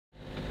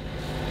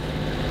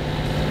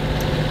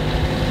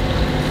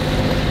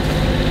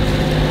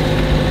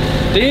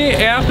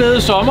Det er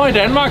blevet sommer i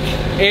Danmark.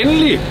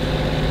 Endelig.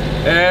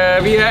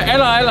 Vi er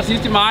aller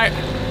sidst i maj.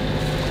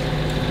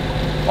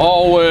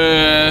 Og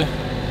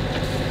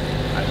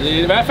det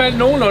er i hvert fald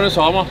nogenlunde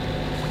sommer.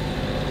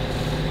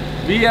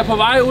 Vi er på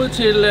vej ud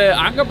til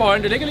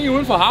Ankerbøjen. Det ligger lige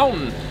uden for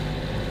havnen.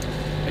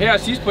 Her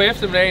sidst på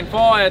eftermiddagen.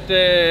 For at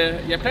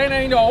jeg planer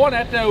egentlig at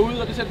overnatte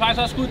derude. Og det ser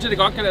faktisk også ud til, at det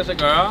godt kan lade sig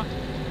gøre.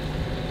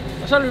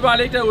 Og så vil vi bare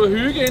ligge derude og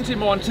hygge indtil i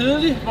morgen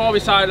tidlig. Hvor vi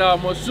sejler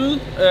mod syd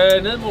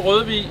ned mod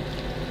Rødvig.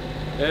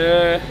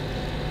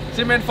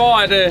 Simpelthen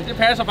for at det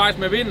passer faktisk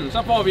med vinden. Så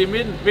får vi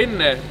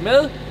vinden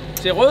med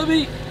til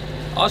Rødvig.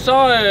 Og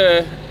så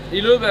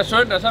i løbet af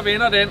søndag så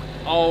vender den.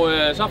 Og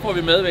så får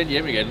vi medvind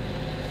hjem igen.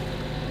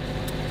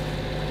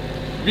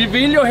 Vi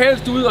vil jo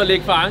helst ud og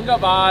lægge for anker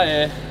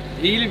bare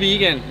hele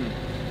weekenden.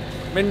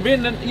 Men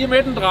vinden, i og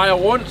med den drejer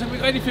rundt, så kan vi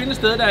ikke rigtig finde et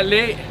sted, der er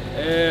læ.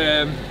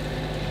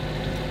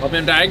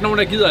 Men der er ikke nogen,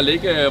 der gider at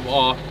ligge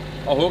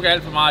og hugge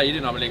alt for meget i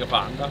det, når man ligger for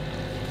anker.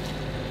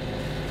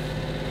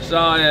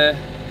 Så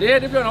det her,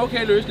 det bliver en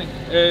okay løsning.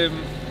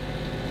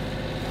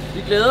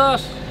 Vi glæder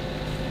os.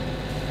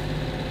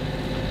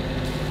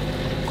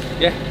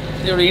 Ja,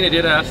 det er jo det ene af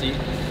det, der er at sige.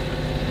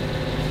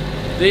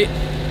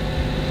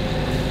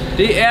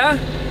 Det er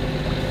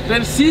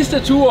den sidste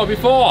tur, vi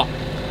får,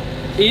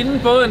 inden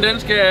båden den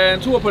skal en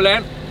tur på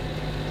land.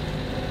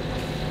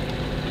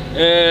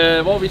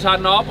 Hvor vi tager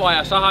den op, og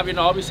så har vi den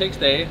op i 6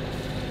 dage.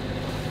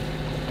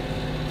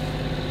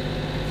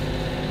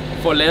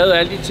 Får lavet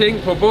alle de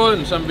ting på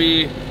båden, som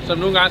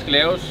nogle gange skal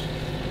laves.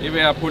 Det vil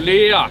være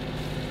polere,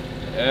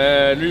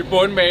 ny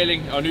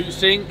bundmaling og ny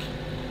zink.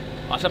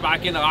 Og så bare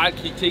generelt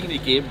kigge tingene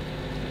igennem.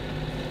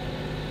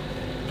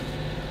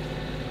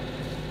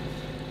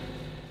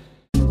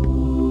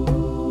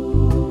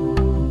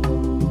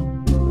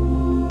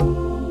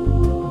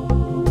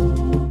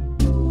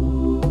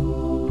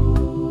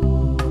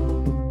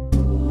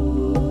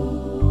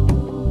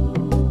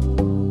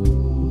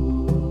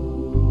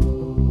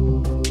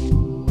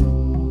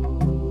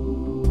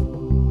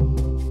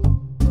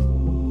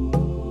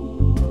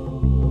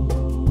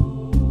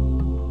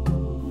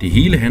 Det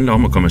hele handler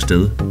om at komme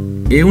afsted.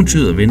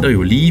 Eventyret venter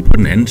jo lige på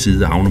den anden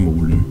side af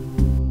havnemolen.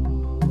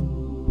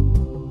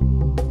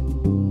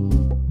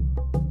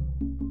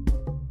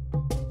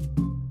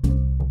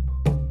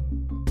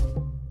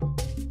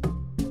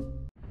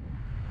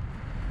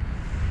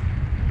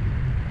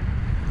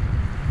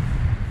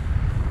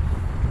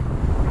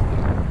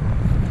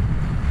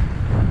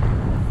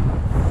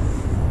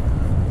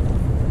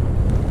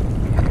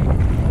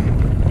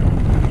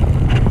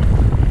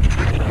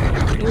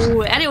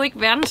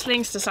 Verdens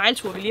længste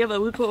sejltur, vi lige har været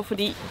ude på,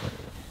 fordi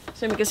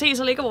som I kan se,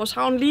 så ligger vores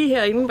havn lige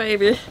herinde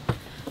bagved.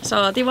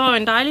 Så det var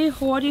en dejlig,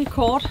 hurtig,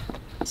 kort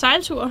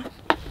sejltur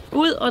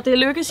ud, og det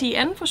lykkedes i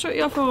anden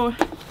forsøg at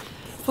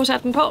få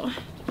sat den på.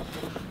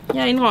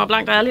 Jeg indrømmer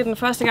blankt og ærligt, den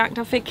første gang,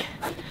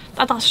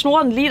 der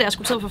snurrede den lige, da jeg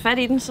skulle sidde og få fat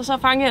i den, så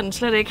fangede jeg den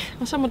slet ikke.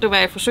 Og så må det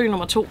være i forsøg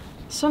nummer 2.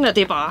 Sådan er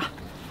det bare.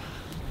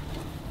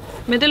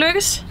 Men det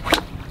lykkes.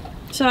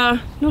 Så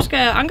nu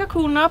skal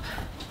ankerkuglen op.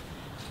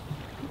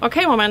 Og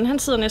kameramanden, han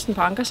sidder næsten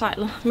på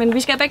ankersejlet. Men vi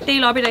skal begge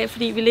dele op i dag,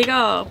 fordi vi ligger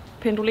og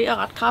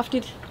pendulerer ret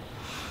kraftigt.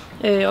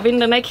 Og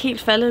vinden den er ikke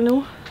helt faldet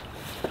endnu.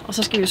 Og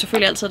så skal vi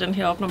selvfølgelig altid den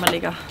her op, når man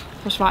ligger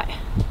på svaj.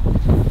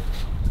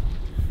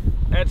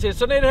 At sætte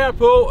sådan et her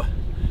på,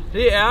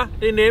 det er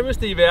det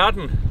nemmeste i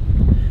verden.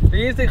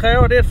 Det eneste, det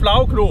kræver, det er et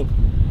flagknop.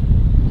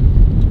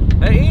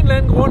 Af en eller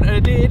anden grund er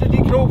det et af de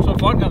knop, som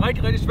folk er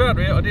rigtig svært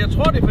ved. Og jeg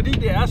tror, det er fordi,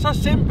 det er så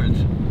simpelt,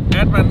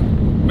 at man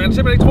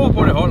simpelthen ikke tror på,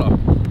 at det holder.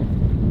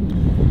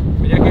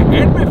 Men jeg kan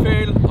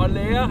anbefale at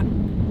lære,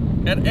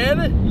 at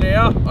alle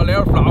lærer at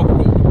lave et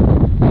flagknop.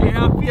 Det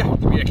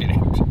er virkelig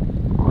nemt.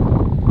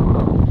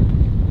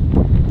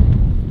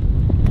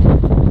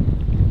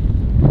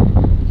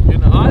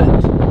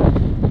 Generelt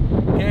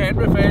kan jeg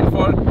anbefale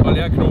folk at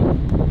lære knop.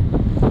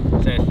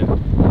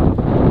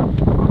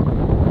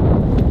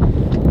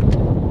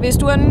 Hvis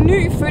du er en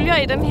ny følger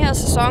i den her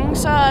sæson,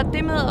 så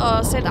det med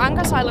at sætte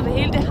ankersejl og det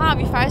hele, det har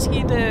vi faktisk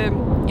i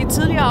et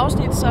tidligere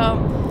afsnit. Så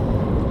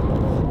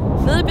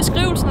nede i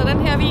beskrivelsen af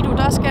den her video,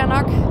 der skal jeg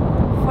nok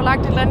få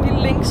lagt et eller andet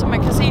lille link, så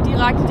man kan se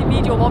direkte de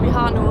videoer, hvor vi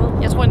har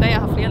noget. Jeg tror endda, jeg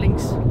har flere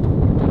links.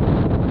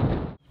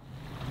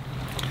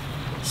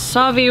 Så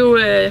er vi jo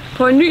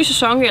på en ny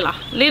sæson,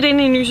 eller lidt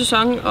inde i en ny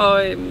sæson,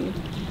 og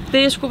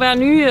det skulle være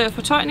nye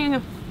fortøjninger.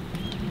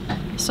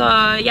 Så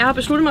jeg har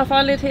besluttet mig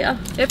for lidt her,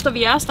 efter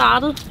vi er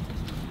startet,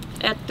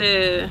 at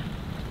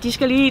de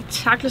skal lige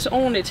takles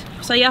ordentligt.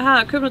 Så jeg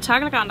har købt noget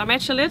takkelgarn, der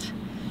matcher lidt,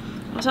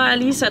 og så har jeg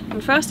lige sat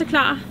den første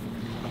klar.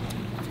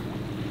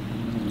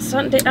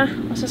 Sådan der,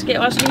 og så skal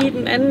jeg også lige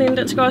den anden ende,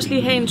 den skal også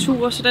lige have en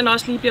tur, så den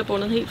også lige bliver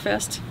bundet helt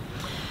fast.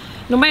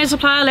 Normalt så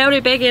plejer jeg at lave det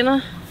i begge ender,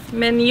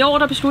 men i år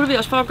der besluttede vi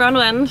os for at gøre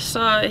noget andet, så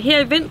her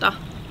i vinter,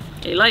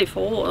 eller i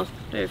foråret,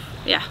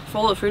 ja,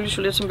 foråret føles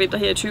jo lidt som vinter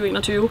her i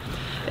 2021,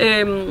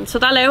 så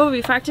der laver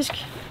vi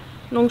faktisk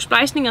nogle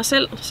splejsninger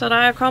selv, så der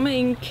er kommet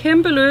en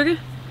kæmpe lykke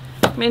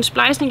med en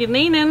splejsning i den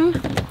ene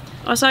ende,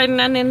 og så i den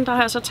anden ende, der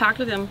har jeg så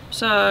taklet dem.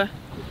 Så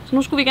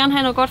nu skulle vi gerne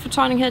have noget godt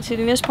fortøjning her til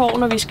de næste par år,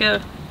 når vi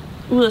skal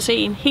ud og se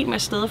en hel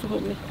masse steder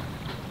forhåbentlig.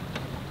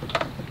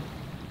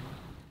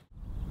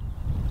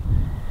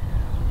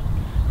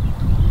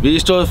 Vi er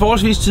stået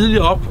forholdsvis tidligt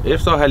op,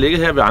 efter at have ligget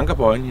her ved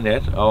Ankerbøjen i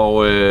nat,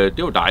 og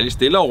det var dejligt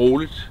stille og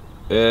roligt.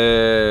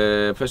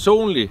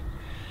 Personligt,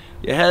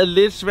 jeg havde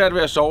lidt svært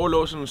ved at sove,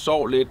 lå sådan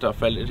sov lidt og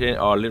faldt lidt hen,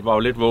 og var jo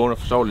lidt vågen og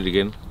sov lidt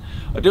igen.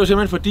 Og det var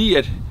simpelthen fordi,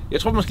 at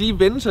jeg tror, man skal lige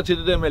vende sig til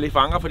det der med at ligge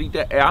fanger, fordi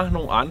der er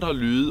nogle andre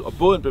lyde, og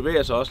båden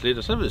bevæger sig også lidt,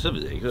 og så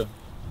ved jeg ikke,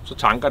 så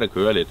tanker det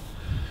kører lidt.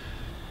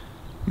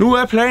 Nu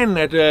er planen,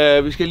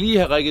 at vi skal lige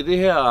have rigget det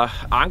her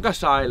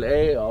ankersejl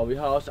af, og vi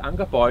har også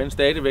ankerbøjen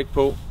stadigvæk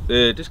på.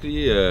 Det skal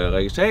lige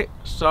rigges af,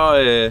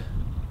 så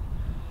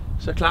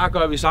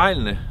klargør vi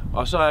sejlene.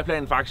 Og så er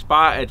planen faktisk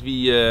bare, at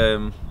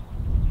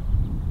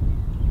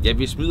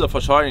vi smider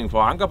fortøjningen på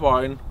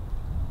ankerbøjen,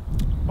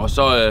 og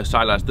så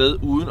sejler afsted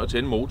uden at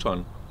tænde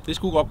motoren. Det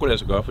skulle godt kunne lade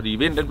sig gøre, fordi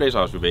vinden den blæser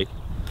også væk.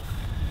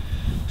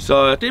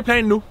 Så det er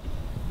planen nu.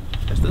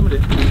 Afsted med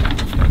det.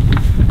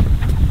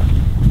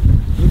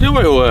 Det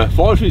var jo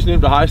forholdsvis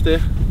nemt at hejse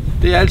det.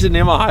 Det er altid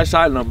nemmere at hejse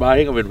sejl, når man bare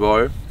hænger ved et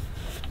bøje.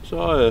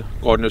 Så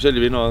går den jo selv i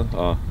vindøjet,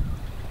 og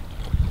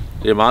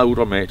det er meget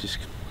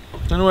udramatisk.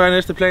 Så nu er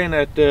næste plan,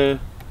 at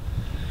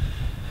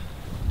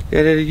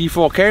de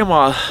får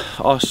kameraet,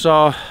 og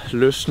så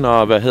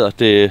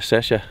løsner,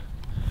 Sasha,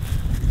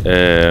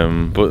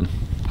 båden.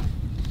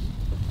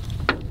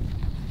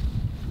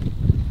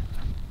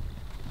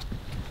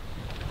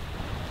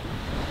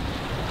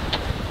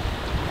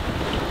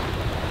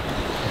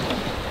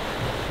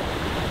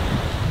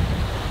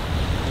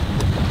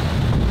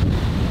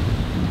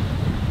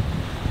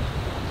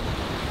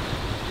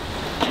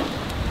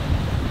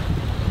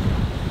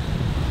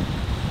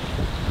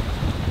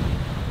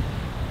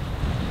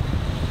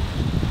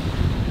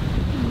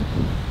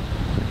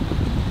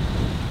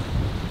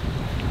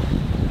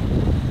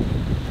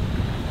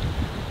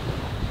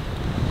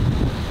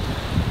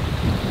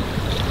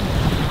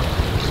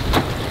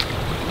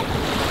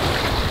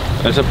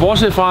 Altså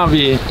bortset fra, at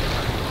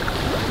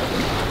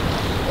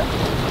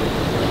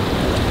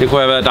det kunne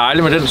have været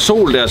dejligt med den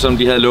sol der, som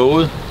de havde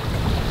lovet.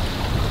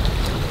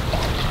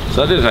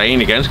 Så er det da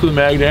egentlig ganske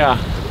udmærket det her.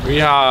 Vi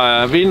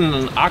har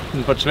vinden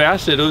akten på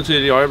tværs set ud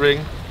til i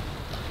øjeblikket.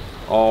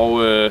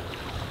 Og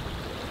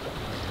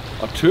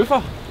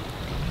tøffer,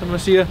 som man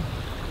siger.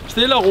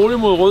 Stille og roligt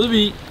mod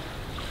Rødvig.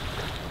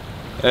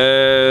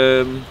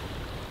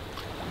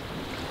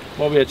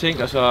 Hvor vi har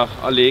tænkt os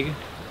at ligge.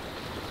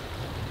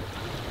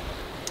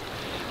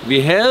 Vi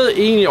havde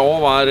egentlig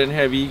overvejet den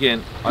her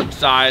weekend at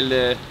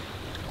sejle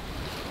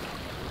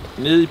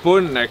ned i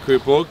bunden af Køge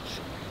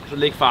Bugt, så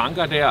ligge for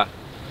anker der.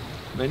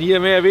 Men i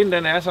og med at vinden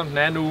den er som den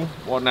er nu,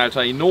 hvor den er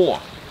altså i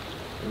nord,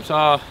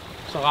 så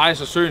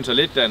rejser søen sig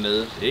lidt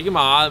dernede. Ikke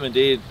meget, men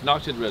det er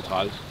nok til at det bliver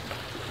træls.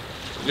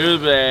 I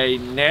løbet af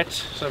i nat,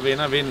 så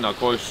vender vinden og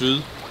går i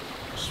syd,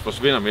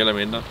 forsvinder mere eller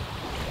mindre.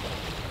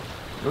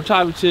 Nu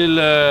tager vi til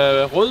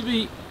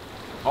Rødvig.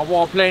 Og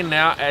hvor planen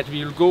er, at vi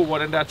vil gå hvor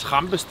den der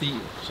trampesti,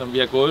 som vi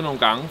har gået nogle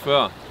gange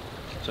før,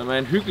 som er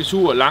en hyggelig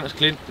tur langs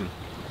Klinten.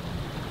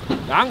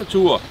 Lang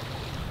tur,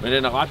 men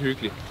den er ret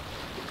hyggelig.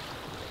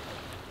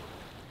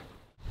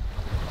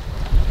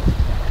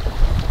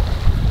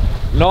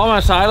 Når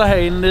man sejler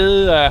herinde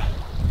nede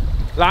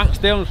langs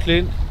Stevns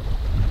Klint,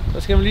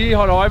 så skal man lige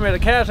holde øje med, at der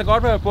kan altså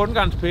godt være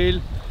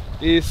bundgarnspæle.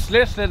 Det er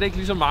slet ikke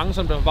lige så mange,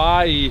 som der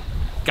var i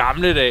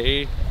gamle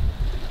dage.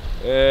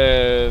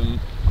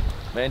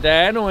 Men der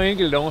er nogle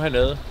enkelte nogen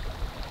hernede.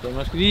 Så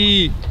man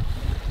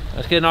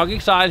skal nok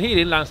ikke sejle helt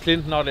ind langs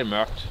Klinten, når det er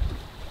mørkt.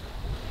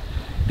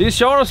 Det er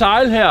sjovt at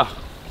sejle her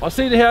og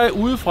se det her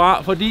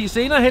udefra, fordi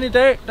senere hen i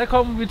dag, der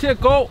kommer vi til at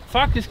gå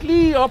faktisk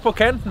lige op på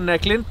kanten af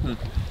Klinten.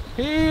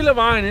 Hele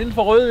vejen inden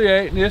for Rødvig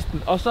af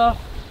næsten, og så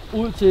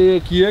ud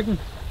til kirken.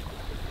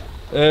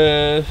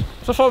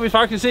 Så får vi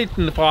faktisk set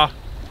den fra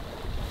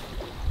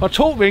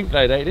to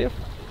vinkler i dag. Det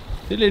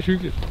er lidt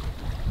hyggeligt.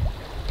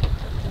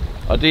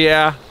 Og det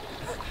er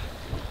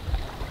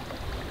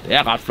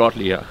ret flot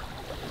lige her.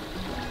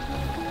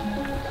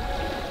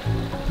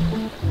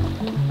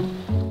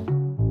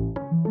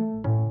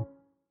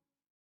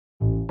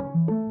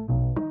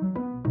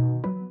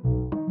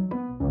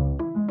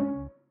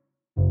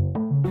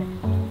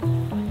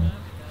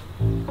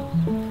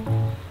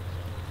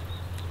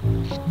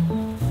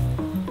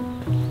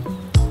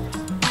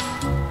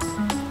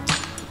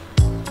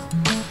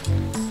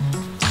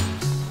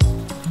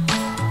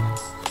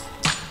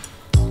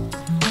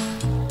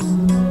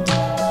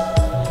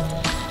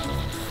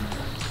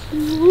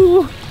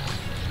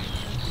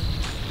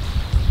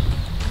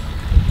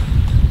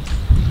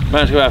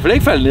 Man skal i hvert fald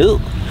ikke falde ned.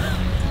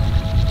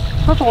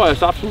 Så tror jeg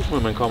saftsus,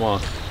 at man kommer.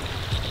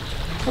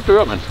 Så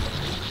dør man.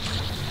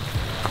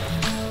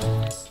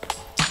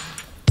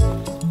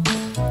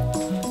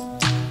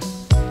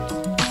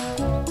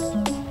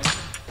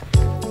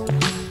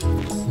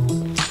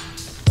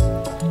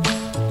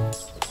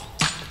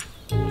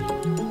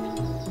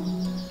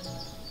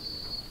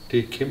 Det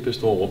er et kæmpe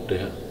stort rum, det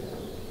her.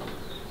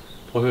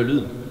 Prøv at høre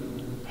lyden.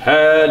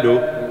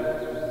 Hallo.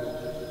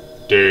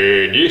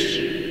 Dennis.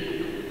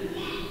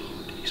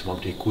 Som om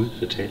det er Gud,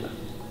 der taler.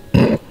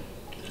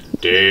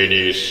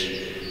 Dennis,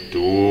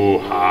 du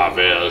har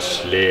været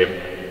slem.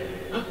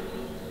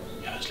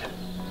 Jeg har været slem.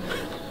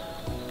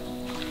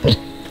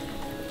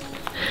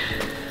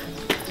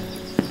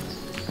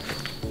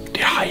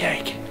 Det har jeg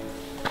ikke.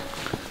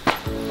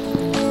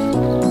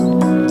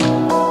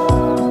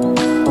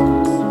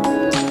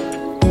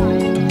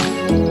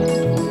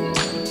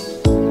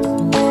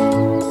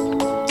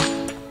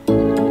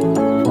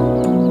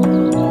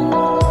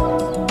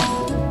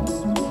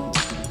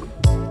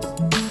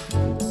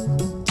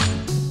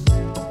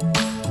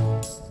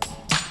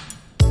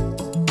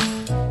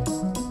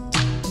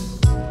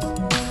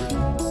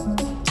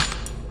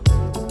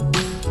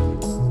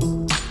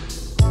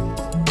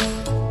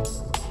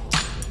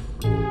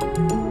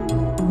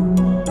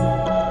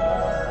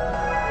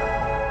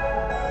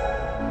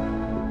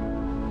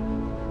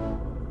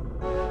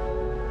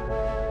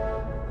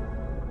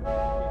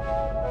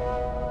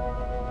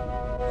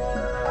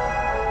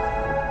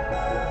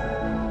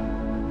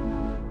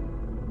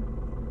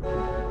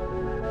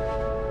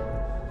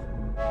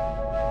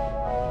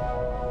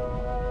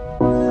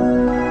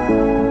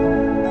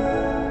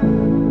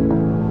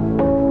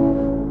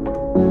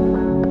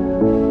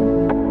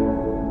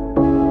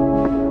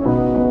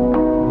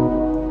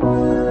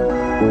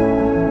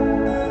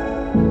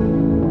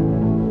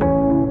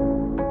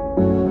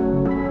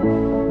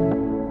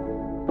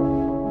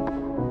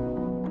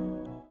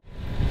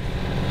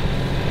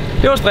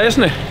 Det var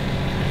stressende.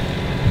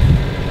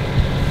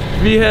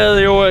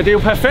 Det er jo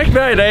perfekt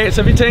vejr i dag,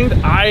 så vi tænkte,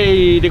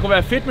 det kunne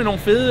være fedt med nogle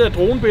fede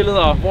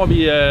dronebilleder, hvor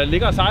vi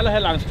ligger og sejler her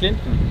langs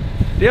Klinten.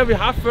 Det har vi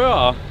haft før,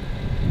 og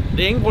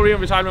det er ingen problem,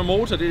 at vi sejler med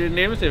motor. Det er det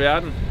nemmeste i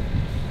verden,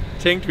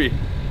 tænkte vi.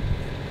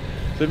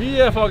 Så vi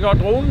får gjort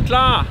dronen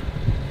klar,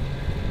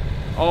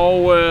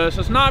 og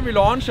så snart vi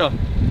launcher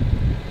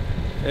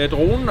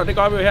dronen, og det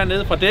gør vi jo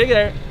hernede fra dækket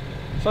af,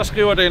 så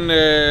skriver den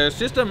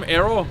system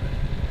error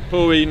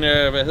på en,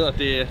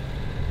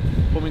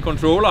 på min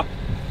controller,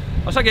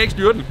 og så kan jeg ikke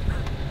styre den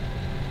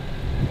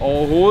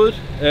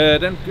overhovedet.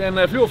 Den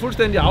flyver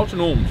fuldstændig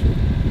autonomt.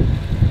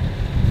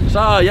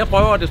 Så jeg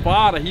prøver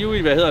desperat at hive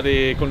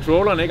i,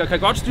 controlleren, ikke? Og kan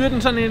godt styre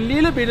den sådan en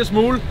lille bitte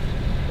smule.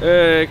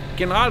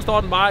 Generelt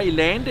står den bare i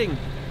landing.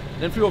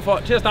 Den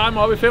flyver til at starte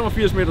med op i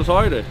 85 meters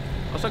højde,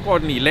 og så går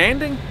den i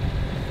landing.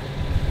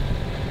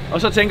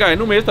 Og så tænker jeg,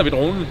 nu mister vi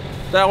dronen.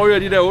 Der ryger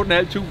de der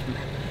 8.500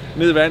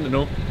 ned i vandet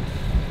nu.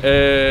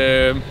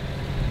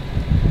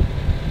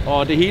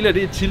 Og det hele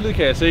det er tiltet,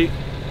 kan jeg se.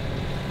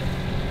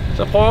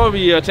 Så prøver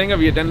vi og tænker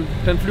vi, at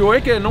den flyver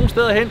ikke nogen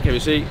steder hen, kan vi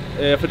se.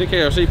 For det kan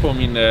jeg jo se på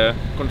min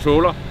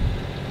controller.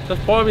 Så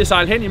prøver vi at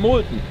sejle hen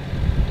imod den.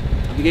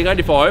 Vi kan ikke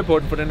rigtig få øje på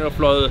den, for den er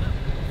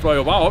fløj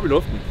jo bare op i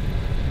luften.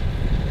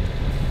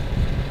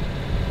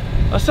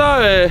 Og så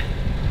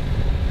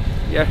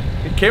jeg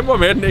kæmper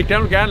med den, ikke?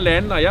 Den vil gerne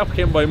lande, og jeg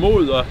kæmper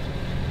imod. Og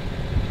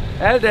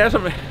alt det er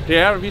som det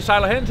er. Vi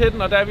sejler hen til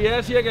den, og da vi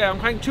er cirka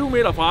omkring 20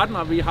 meter fra den,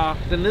 og vi har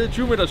den nede i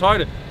 20 meters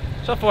højde,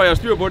 så får jeg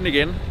styr på den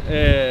igen.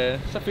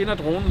 Så finder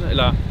dronen,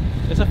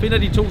 så finder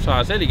de to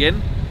sig selv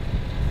igen,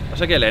 og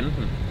så kan jeg lande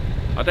den.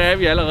 Og der er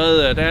vi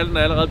allerede, den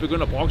allerede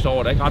begyndt at brokse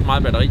over. Der er ikke ret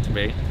meget batteri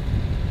tilbage.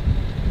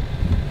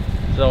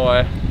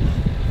 Så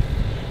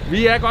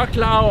vi er godt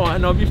klar over,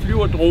 at når vi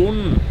flyver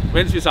dronen,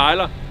 mens vi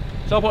sejler,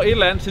 så på et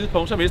eller andet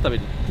tidspunkt, så mister vi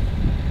den.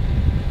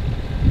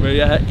 Men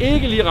jeg havde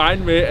ikke lige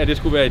regnet med, at det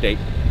skulle være i dag.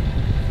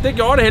 Det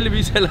gjorde det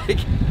heldigvis heller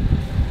ikke.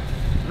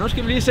 Nu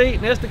skal vi lige se,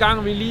 næste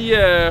gang vi lige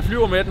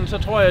flyver med den, så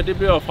tror jeg, at det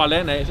bliver fra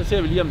land af. Så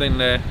ser vi lige, om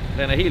den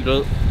er helt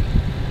død.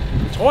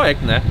 Det tror jeg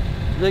ikke, den er. Jeg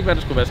ved ikke, hvad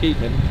der skulle være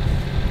sket med den.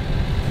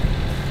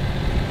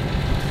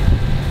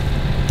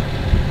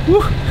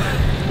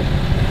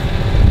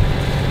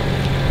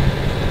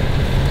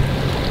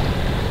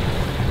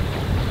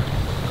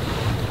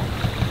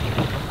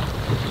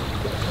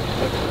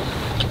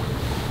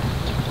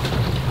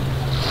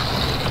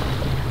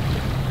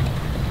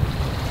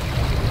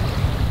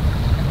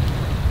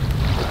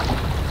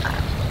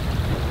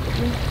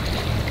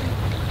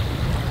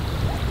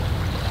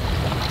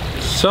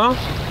 Så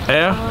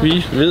er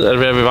vi ved at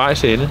være ved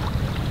vejs ende.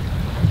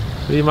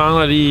 Vi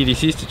mangler lige de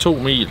sidste 2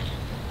 mil.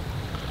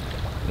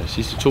 De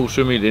sidste 2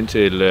 sømil ind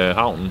til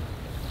havnen.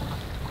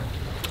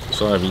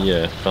 Så er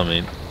vi kommet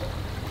ind.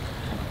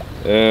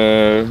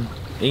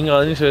 Ingen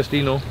redningsvest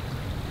lige nu.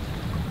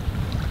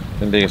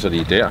 Den ligger så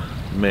lige der.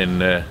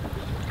 Men der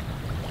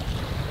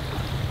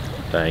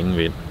er ingen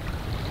vind.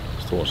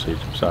 Stort set.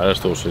 Sejler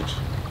stort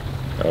set.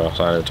 Jeg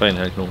sejler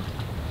 3,5 knob.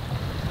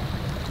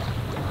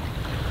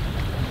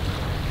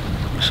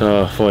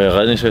 Så får jeg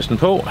redningsvesten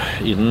på,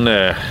 inden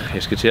jeg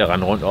skal til at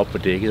rende rundt op på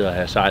dækket og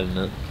have sejlet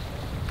ned.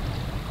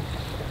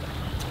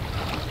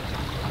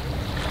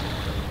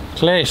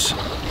 Klaas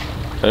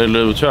er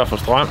løbet tør for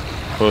strøm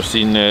på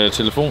sin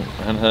telefon.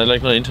 Han havde heller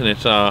ikke noget internet,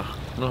 så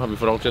nu har vi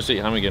fået lov til at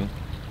se ham igen.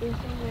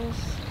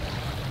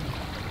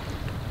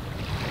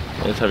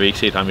 Ellers har vi ikke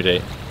set ham i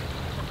dag.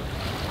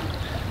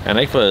 Han er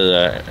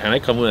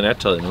ikke kommet ud af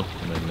nattøjet endnu,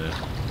 men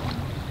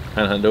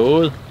han har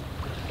lovet,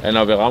 at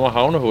når vi rammer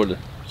havnehullet,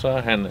 så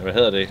er han,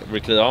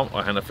 beklædt om,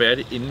 og han er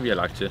færdig, inden vi har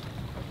lagt til.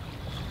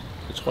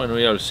 Det tror jeg nu,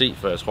 jeg vil se,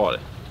 for jeg tror det.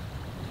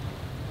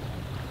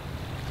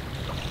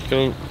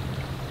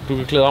 Du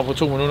kan klæde om på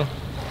 2 minutter?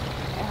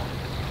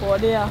 Hvor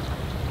det er.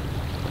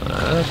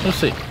 Ja, lad os nu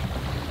se.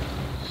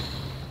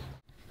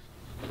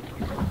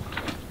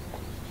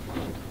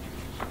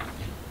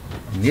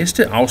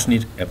 Næste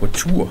afsnit er på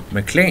tur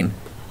med klan.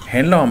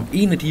 Handler om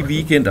en af de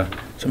weekender,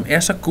 som er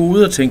så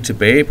gode at tænke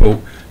tilbage på,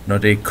 når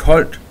det er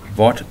koldt,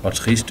 vådt og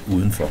trist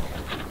udenfor.